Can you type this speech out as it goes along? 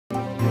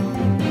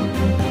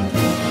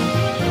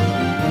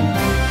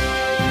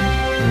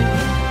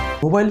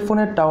Mobile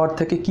ফোনের tower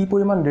থেকে কী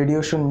পরিমাণ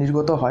রেডিয়েশন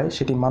নির্গত হয়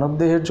সেটি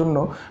মানবদেহের জন্য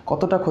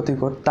কতটা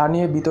ক্ষতিকর তা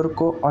নিয়ে বিতর্ক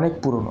অনেক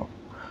পুরনো।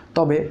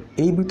 তবে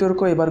এই বিতর্ক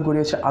এবার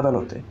গড়িয়েছে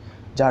আদালতে,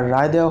 যার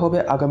রায় দেওয়া হবে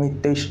আগামী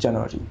 23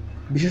 জানুয়ারি।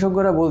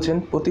 বিশেষজ্ঞরা বলছেন,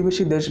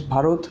 প্রতিবেশী দেশ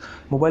ভারত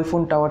মোবাইল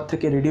ফোন টাওয়ার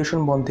থেকে রেডিয়েশন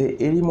বন্ধে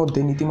এরই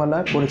মধ্যে নীতিমালা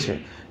করেছে,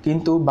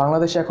 কিন্তু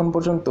বাংলাদেশে এখন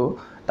পর্যন্ত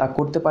তা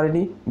করতে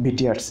পারেনি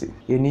বিটিআরসি।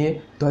 এ নিয়ে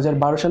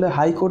 2012 সালে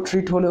হাইকোর্ট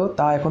রিট হলেও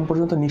তা এখন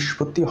পর্যন্ত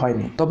নিষ্পত্তি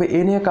হয়নি। তবে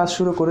এ নিয়ে কাজ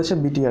শুরু করেছে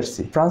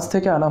বিটিআরসি। ফ্রান্স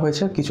থেকে আনা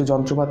হয়েছে কিছু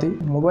যন্ত্রপাতি।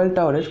 মোবাইল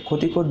টাওয়ারের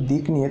ক্ষতিকর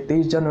দিক নিয়ে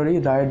 23 জানুয়ারি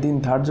রায়ের দিন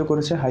ধার্য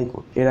করেছে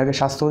হাইকোর্ট। এর আগে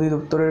স্বাস্থ্য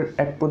অধিদপ্তরের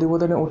এক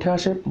প্রতিবেদনে উঠে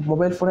আসে,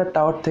 মোবাইল ফোনের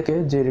টাওয়ার থেকে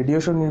যে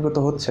রেডিয়েশন নির্গত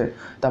হচ্ছে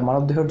তা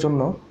মানবদেহের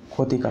জন্য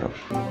ক্ষতিকারক।